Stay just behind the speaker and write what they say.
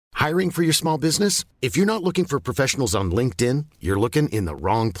Hiring for your small business? If you're not looking for professionals on LinkedIn, you're looking in the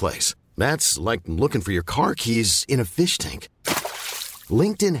wrong place. That's like looking for your car keys in a fish tank.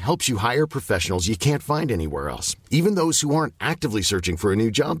 LinkedIn helps you hire professionals you can't find anywhere else, even those who aren't actively searching for a new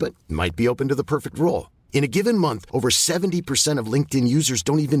job but might be open to the perfect role. In a given month, over 70% of LinkedIn users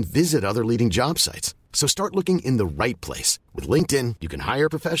don't even visit other leading job sites. So start looking in the right place. With LinkedIn, you can hire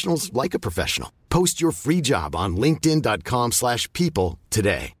professionals like a professional. Post your free job on linkedin.com/people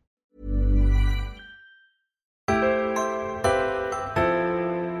today.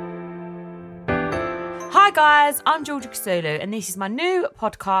 Hi guys, I'm Georgia Kasulu and this is my new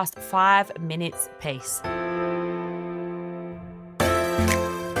podcast, 5 Minutes Peace.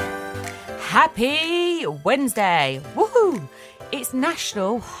 Happy Wednesday! Woohoo! It's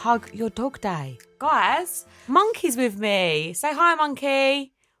National Hug Your Dog Day. Guys, Monkey's with me. Say hi,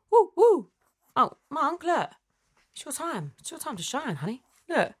 Monkey. Woo, woo. Oh, Monk, look. It's your time. It's your time to shine, honey.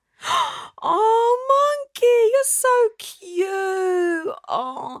 Look. Oh, Monkey, you're so cute.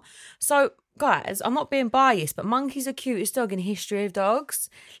 Oh. So, guys, I'm not being biased, but Monkey's the cutest dog in the history of dogs.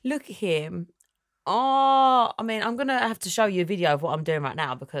 Look at him. Oh, I mean, I'm going to have to show you a video of what I'm doing right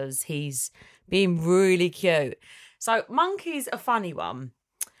now because he's being really cute. So, Monkey's a funny one.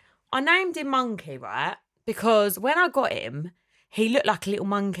 I named him Monkey, right? Because when I got him, he looked like a little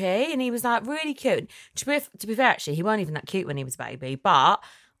monkey and he was like really cute. To be fair, actually, he weren't even that cute when he was a baby, but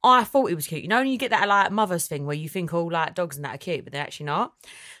I thought he was cute. You know, when you get that like mother's thing where you think all like dogs and that are cute, but they're actually not.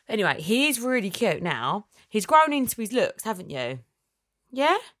 Anyway, he is really cute now. He's grown into his looks, haven't you?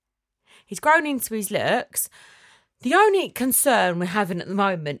 Yeah? He's grown into his looks. The only concern we're having at the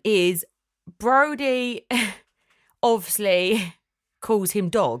moment is Brody obviously calls him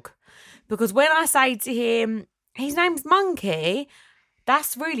dog. Because when I say to him, his name's Monkey,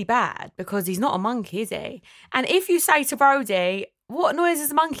 that's really bad because he's not a monkey, is he? And if you say to Brody, what noise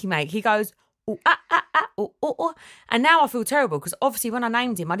does a monkey make? He goes, ooh, ah, ah, ah, ooh, ooh, ooh. And now I feel terrible because obviously when I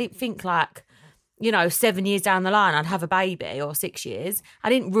named him, I didn't think like, 7 years down the line, I'd have a baby or 6 years. I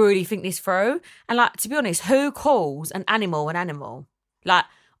didn't really think this through. And like, to be honest, who calls an animal an animal? Like,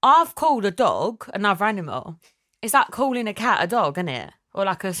 I've called a dog another animal. It's like calling a cat a dog, isn't it? Or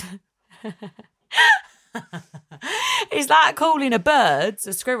like a... It's like calling a bird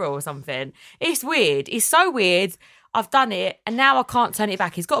a squirrel or something. It's weird. It's so weird. I've done it and now I can't turn it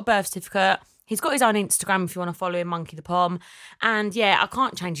back. He's got a birth certificate. He's got his own Instagram if you want to follow him, Monkey the Pom. And yeah, I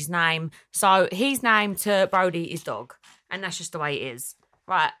can't change his name. So his name to Brody is Dog. And that's just the way it is.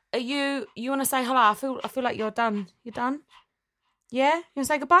 Right. You want to say hello? I feel like you're done. You're done? Yeah? You want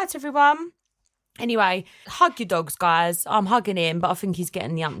to say goodbye to everyone? Anyway, hug your dogs, guys. I'm hugging him, but I think he's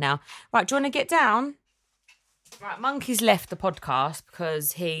getting the ump now. Right, do you want to get down? Right, Monkey's left the podcast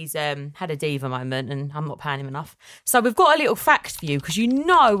because he's had a diva moment and I'm not paying him enough. So we've got a little fact for you because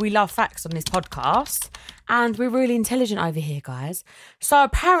we love facts on this podcast and we're really intelligent over here, guys. So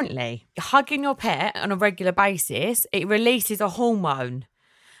apparently, hugging your pet on a regular basis, it releases a hormone.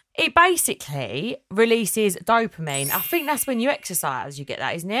 It basically releases dopamine. I think that's when you exercise, you get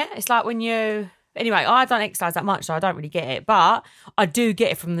that, isn't it? It's like when you... Anyway, I don't exercise that much, so I don't really get it. But I do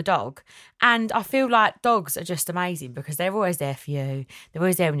get it from the dog. And I feel like dogs are just amazing because they're always there for you. They're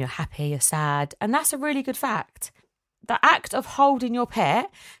always there when you're happy, you're sad. And that's a really good fact. The act of holding your pet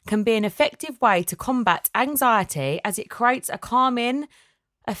can be an effective way to combat anxiety as it creates a calming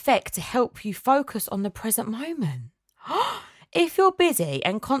effect to help you focus on the present moment. If you're busy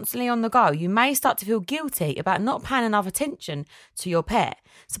and constantly on the go, you may start to feel guilty about not paying enough attention to your pet.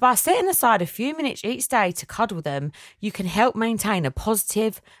 So by setting aside a few minutes each day to cuddle them, you can help maintain a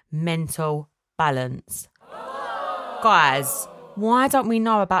positive mental balance. Guys, why don't we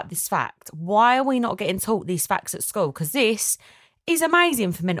know about this fact? Why are we not getting taught these facts at school? Because this is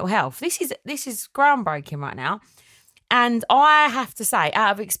amazing for mental health. This is groundbreaking right now. And I have to say,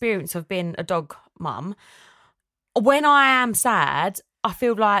 out of experience of being a dog mum, when I am sad, I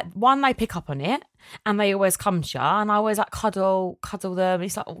feel like, one, they pick up on it and they always come to you and I always like cuddle them.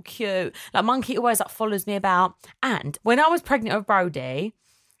 It's like, oh, cute. Like Monkey always like follows me about. And when I was pregnant with Brody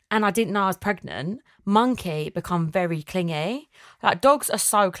and I didn't know I was pregnant, Monkey become very clingy. Like dogs are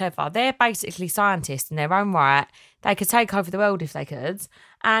so clever. They're basically scientists in their own right. They could take over the world if they could.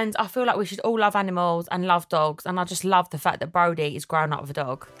 And I feel like we should all love animals and love dogs. And I just love the fact that Brody is grown up with a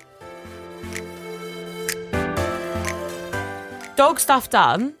dog. Dog stuff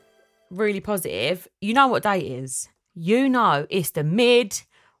done, really positive. You know what day it is. You know it's the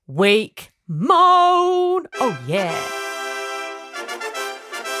mid-week moan. Oh, yeah.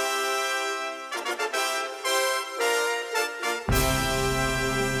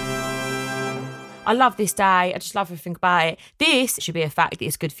 I love this day. I just love everything about it. This should be a fact that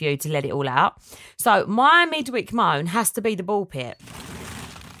it's good for you to let it all out. So my midweek moan has to be the ball pit.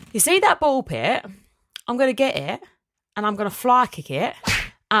 You see that ball pit? I'm going to get it and I'm going to fly kick it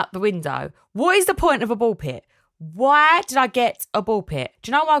out the window. What is the point of a ball pit? Why did I get a ball pit?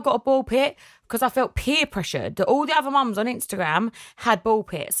 Do you know why I got a ball pit? Because I felt peer pressured that all the other mums on Instagram had ball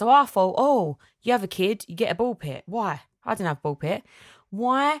pits. So I thought, oh, you have a kid, you get a ball pit. Why? I didn't have a ball pit.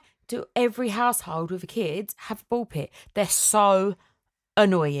 Why do every household with a kid have a ball pit? They're so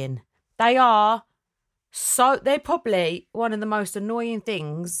annoying. They're probably one of the most annoying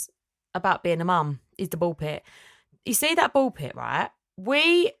things about being a mum is the ball pit. You see that ball pit, right?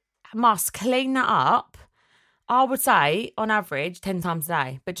 We must clean that up, I would say, on average, 10 times a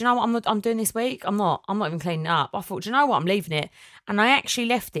day. But do you know what I'm doing this week? I'm not even cleaning it up. I thought, do you know what? I'm leaving it. And I actually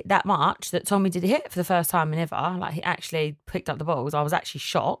left it that much that Tommy did a hit for the first time in ever. Like, he actually picked up the balls. I was actually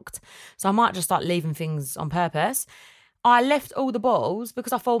shocked. So I might just start leaving things on purpose. I left all the balls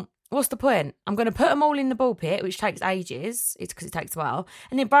because I thought, what's the point? I'm going to put them all in the ball pit, which takes ages. It's because it takes a while.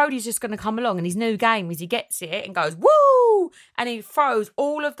 And then Brody's just going to come along, and his new game is he gets it and goes, woo! And he throws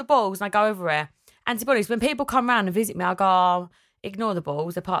all of the balls and I go everywhere. And to be honest, when people come round and visit me, I go, oh, ignore the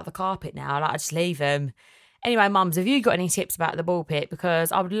balls. They're part of the carpet now. Like, I just leave them. Anyway, mums, have you got any tips about the ball pit?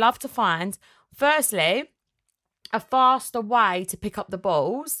 Because I would love to find, firstly, a faster way to pick up the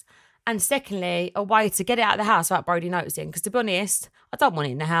balls. And secondly, a way to get it out of the house without Brody noticing. Because to be honest, I don't want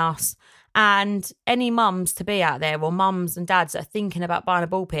it in the house. And any mums to be out there, or mums and dads that are thinking about buying a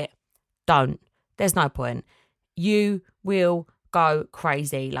ball pit, don't. There's no point. You will go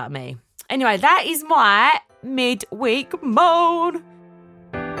crazy like me. Anyway, that is my midweek moan.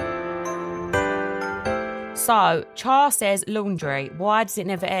 So, Char says laundry. Why does it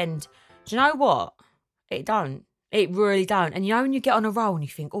never end? Do you know what? It don't. It really don't. And you know when you get on a roll and you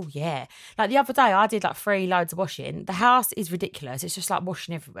think, oh yeah. Like the other day I did like 3 loads of washing. The house is ridiculous. It's just like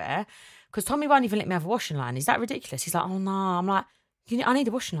washing everywhere. Because Tommy won't even let me have a washing line. Is that ridiculous? He's like, oh no. I'm like, I need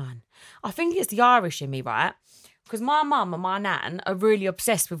a washing line. I think it's the Irish in me, right? Because my mum and my nan are really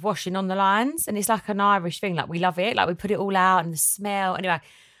obsessed with washing on the lines. And it's like an Irish thing. Like, we love it. Like, we put it all out and the smell. Anyway,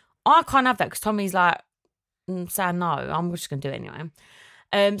 I can't have that because Tommy's like, saying no. I'm just going to do it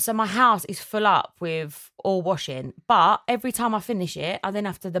anyway. So my house is full up with all washing. But every time I finish it, I then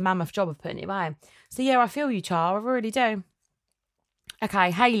have to do the mammoth job of putting it away. So yeah, I feel you, Char. I really do.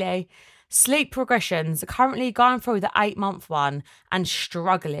 Okay, Hayley. Sleep regressions. Currently going through the 8-month one and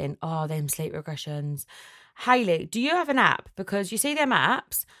struggling. Oh, them sleep regressions. Hayley, do you have an app? Because you see them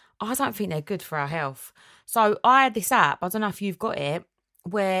apps, I don't think they're good for our health. So I had this app, I don't know if you've got it,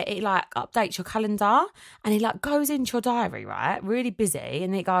 where it like updates your calendar and it like goes into your diary, right? Really busy.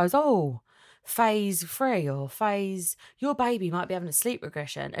 And it goes, oh, phase 3 or your baby might be having a sleep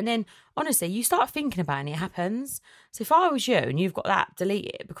regression. And then honestly, you start thinking about it and it happens. So if I was you and you've got that, delete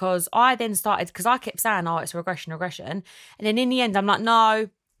it. Because I then started, because I kept saying, oh, it's regression. And then in the end, I'm like, no,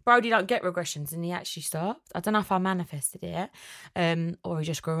 Brody don't get regressions, and he actually stopped. I don't know if I manifested it or he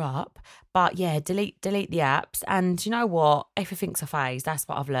just grew up. But yeah, delete the apps. And you know what? Everything's a phase. That's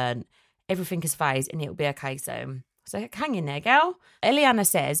what I've learned. Everything is a phase and it'll be okay soon. So hang in there, girl. Eliana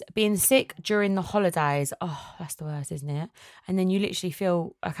says, being sick during the holidays. Oh, that's the worst, isn't it? And then you literally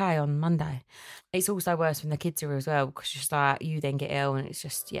feel okay on Monday. It's also worse when the kids are as well, because just like you then get ill and it's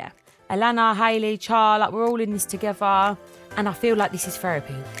just, yeah. Alana, Hayley, Char, like we're all in this together. And I feel like this is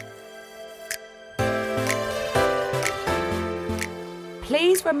therapy.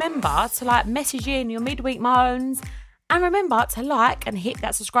 Please remember to like message in your midweek moans. And remember to like and hit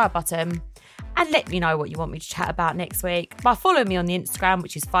that subscribe button. And let me know what you want me to chat about next week by following me on the Instagram,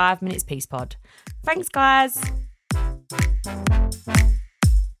 which is 5 Minutes Peace Pod. Thanks, guys.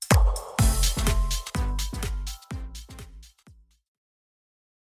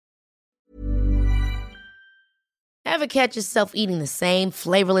 Ever catch yourself eating the same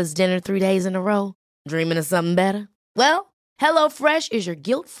flavorless dinner 3 days in a row? Dreaming of something better? Well, HelloFresh is your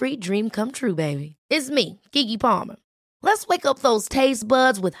guilt-free dream come true, baby. It's me, Keke Palmer. Let's wake up those taste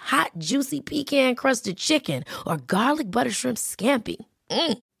buds with hot, juicy pecan-crusted chicken or garlic butter shrimp scampi.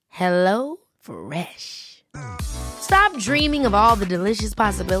 Hello Fresh. Stop dreaming of all the delicious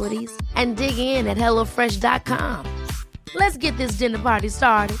possibilities and dig in at HelloFresh.com. Let's get this dinner party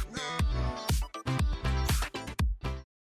started.